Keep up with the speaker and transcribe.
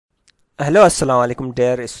Hello अस्सलाम वालेकुम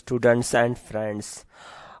dear students and friends.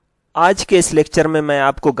 आज के इस लेक्चर में मैं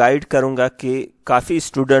आपको गाइड करूंगा कि काफ़ी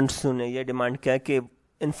स्टूडेंट्स ने ये डिमांड किया कि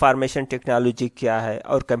इंफॉर्मेशन टेक्नोलॉजी क्या है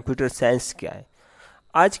और कंप्यूटर साइंस क्या है।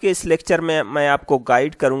 आज के इस लेक्चर में मैं आपको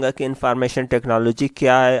गाइड करूंगा कि इंफॉर्मेशन टेक्नोलॉजी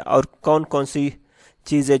क्या है और कौन कौन सी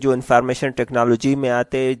चीज़ें जो इंफॉर्मेशन टेक्नोलॉजी में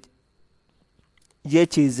आते ये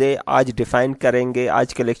चीज़ें आज डिफ़ाइन करेंगे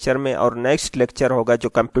आज के लेक्चर में। और नेक्स्ट लेक्चर होगा जो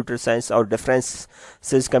कंप्यूटर साइंस और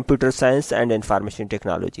differences computer science and information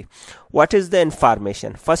technology. What is the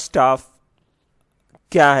information? First of,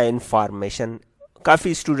 क्या है इंफॉर्मेशन?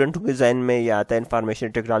 काफ़ी स्टूडेंटों के जहन में ये आता है इंफॉर्मेशन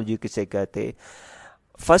टेक्नोलॉजी किसे कहते हैं।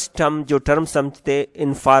 फर्स्ट हम जो टर्म समझते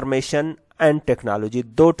इंफॉर्मेशन एंड टेक्नोलॉजी,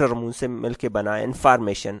 दो टर्मों से मिलके बना है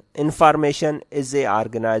information is a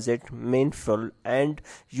organised, मीनफुल and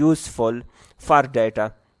useful for data.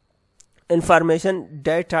 Information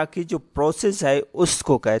data की जो प्रोसेस है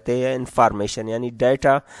उसको कहते हैं इंफॉर्मेशन। यानी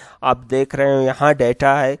डाटा आप देख रहे हो, यहाँ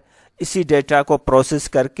डाटा है, इसी डाटा को प्रोसेस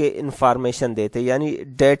करके इंफॉर्मेशन देते हैं। यानी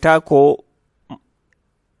डाटा को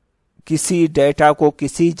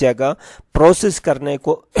किसी जगह प्रोसेस करने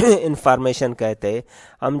को इंफॉर्मेशन कहते हैं।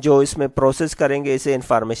 हम जो इसमें प्रोसेस करेंगे इसे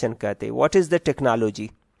इंफॉर्मेशन कहते हैं। What is the technology?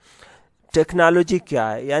 Technology क्या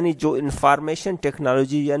है? यानी जो इंफॉर्मेशन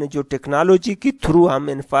टेक्नोलॉजी, यानी जो टेक्नोलॉजी के थ्रू हम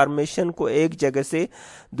इंफॉर्मेशन को एक जगह से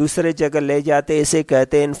दूसरे जगह ले जाते हैं, इसे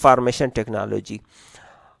कहते हैं information technology.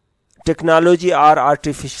 Technology are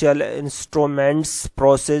artificial instruments,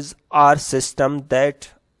 process or system that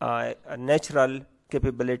natural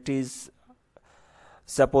capabilities,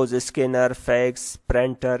 suppose scanner, fax,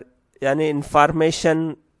 printer. यानी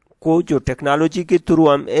इंफॉर्मेशन को जो टेक्नोलॉजी के थ्रू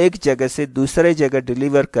हम एक जगह से दूसरे जगह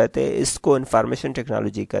डिलीवर करते हैं, इसको इंफॉर्मेशन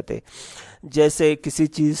टेक्नोलॉजी कहते हैं। जैसे किसी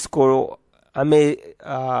चीज़ को हमें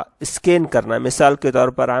स्कैन करना है, मिसाल के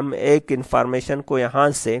तौर पर हम एक इंफॉर्मेशन को यहाँ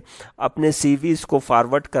से अपने सीवीज को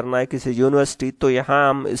फॉरवर्ड करना है किसी यूनिवर्सिटी, तो यहाँ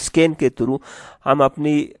हम स्कैन के थ्रू हम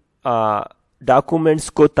अपनी डॉक्यूमेंट्स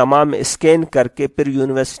को तमाम स्कैन करके फिर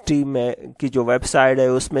यूनिवर्सिटी में की जो वेबसाइट है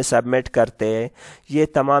उसमें सबमिट करते हैं। ये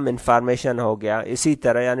तमाम इंफॉर्मेशन हो गया। इसी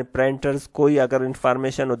तरह यानी प्रिंटर्स, कोई अगर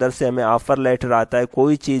इंफॉर्मेशन उधर से हमें ऑफर लेटर आता है,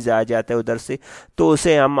 कोई चीज़ आ जाता है उधर से, तो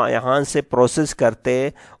उसे हम यहाँ से प्रोसेस करते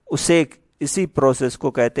हैं, उसे इसी प्रोसेस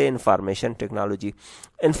को कहते हैं information technology.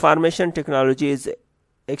 Information technology is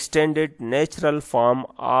extended natural form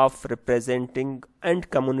of representing and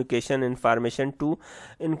communication information to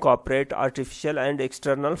incorporate artificial and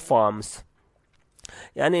external forms।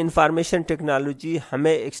 यानी इंफॉर्मेशन टेक्नोलॉजी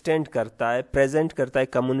हमें एक्सटेंड करता है, प्रेजेंट करता है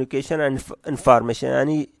कम्युनिकेशन एंड इंफॉर्मेशन।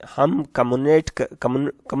 यानी हम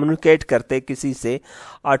कम्युनिकेट करते हैं किसी से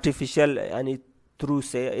आर्टिफिशियल यानी थ्रू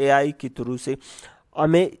से, एआई की थ्रू से,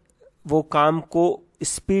 हमें वो काम को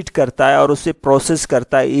स्पीड करता है और उसे प्रोसेस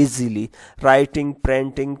करता है easily. Writing,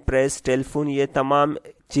 printing, press, telephone, ये तमाम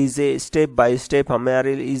चीज़ें स्टेप बाय स्टेप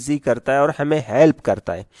हमारे लिए ईजी करता है और हमें हेल्प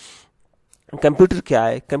करता है। कंप्यूटर क्या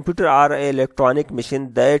है? Computer R A electronic machine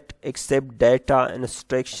that accept data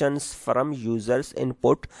instructions from users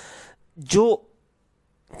input. जो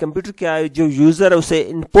कंप्यूटर क्या है? जो यूज़र उसे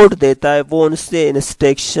इनपुट देता है, वो उनसे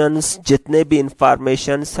इंस्ट्रक्शंस, जितने भी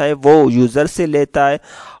इंफॉर्मेशंस है वो यूज़र से लेता है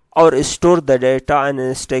और store the data and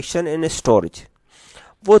instruction in storage.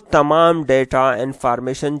 वो तमाम डेटा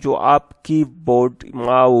इंफॉर्मेशन जो आप कीबोर्ड,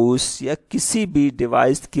 माउस या किसी भी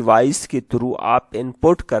डिवाइस के थ्रू आप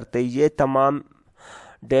इनपुट करते, ये तमाम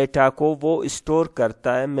डेटा को वो स्टोर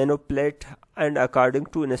करता है, manipulate and according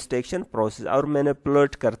to instruction process, और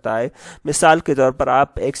मैनिपुलेट करता है। मिसाल के तौर पर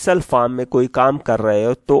आप एक्सेल फॉर्म में कोई काम कर रहे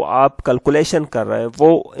हो, तो आप कैलकुलेशन कर रहे हो,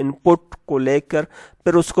 वो इनपुट को लेकर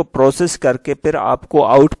फिर उसको प्रोसेस करके फिर आपको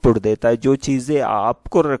आउटपुट देता है। जो चीज़ें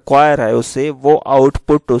आपको रिक्वायर है उसे वो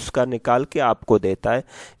आउटपुट उसका निकाल के आपको देता है।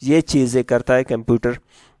 ये चीज़ें करता है computer.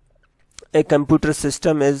 A computer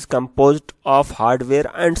system is composed of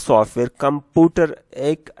hardware and software। कंप्यूटर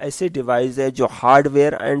एक ऐसे डिवाइस है जो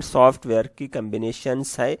हार्डवेयर एंड सॉफ्टवेयर की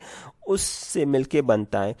कम्बिनेशंस है, उससे मिलके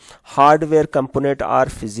बनता है। हार्डवेयर कंपोनेंट आर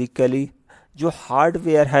फिजिकली, जो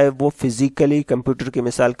हार्डवेयर है वो फिजिकली कंप्यूटर की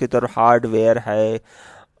मिसाल के तौर हार्डवेयर है।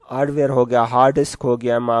 हार्डवेयर हो गया, हार्ड डिस्क हो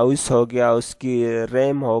गया, माउस हो गया, उसकी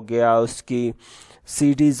रैम हो गया, उसकी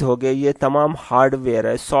सीडीज हो गए, ये तमाम हार्डवेयर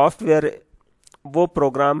है। सॉफ्टवेयर वो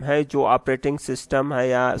प्रोग्राम है जो ऑपरेटिंग सिस्टम है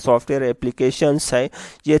या सॉफ्टवेयर एप्लीकेशंस है,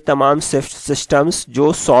 ये तमाम सिस्टम्स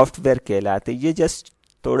जो सॉफ्टवेयर कहलाते हैं। ये जस्ट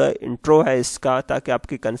थोड़ा इंट्रो है इसका, ताकि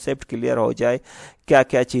आपकी कंसेप्ट क्लियर हो जाए क्या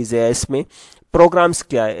क्या चीज़ें हैं इसमें। प्रोग्राम्स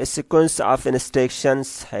क्या है? सीक्वेंस ऑफ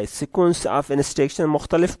इंस्ट्रक्शंस है। सीक्वेंस ऑफ इंस्ट्रक्शन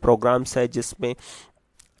मुख्तलिफ प्रोग्राम्स है, जिसमें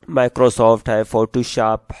माइक्रोसॉफ्ट है,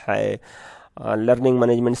 फोटोशॉप है, लर्निंग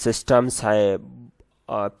मैनेजमेंट सिस्टम्स है,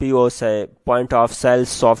 POS ہے, point of sale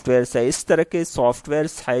softwares ہے. اس طرح کے سافٹ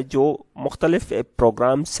ویئرس ہے جو مختلف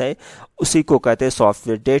پروگرامس ہیں, اسی کو کہتے ہیں soft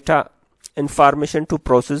where. Data information to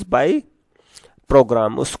process by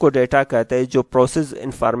program, اس کو ڈیٹا کہتے ہیں. جو پروسیس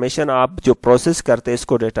انفارمیشن آپ جو پروسیس کرتے ہیں اس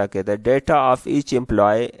کو ڈیٹا کہتے ہیں. Data of each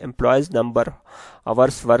employees number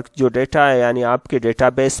hours work, جو ڈیٹا ہے یعنی آپ کے ڈیٹا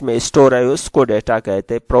بیس میں اسٹور ہے اس کو ڈیٹا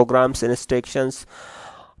کہتے ہیں. Programs instructions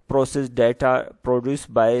process data produce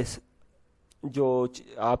by, جو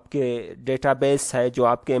آپ کے ڈیٹا بیس ہے جو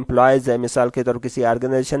آپ کے امپلائیز ہیں, مثال کے طور کسی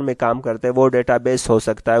آرگنائزیشن میں کام کرتے ہیں, وہ ڈیٹا بیس ہو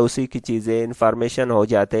سکتا ہے, اسی کی چیزیں انفارمیشن ہو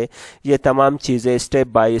جاتے. یہ تمام چیزیں اسٹیپ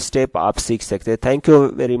بائی اسٹیپ آپ سیکھ سکتے ہیں. Thank you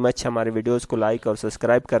very much. ہمارے ویڈیوز کو لائک اور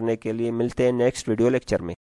سبسکرائب کرنے کے لیے. ملتے ہیں نیکسٹ ویڈیو لیکچر میں.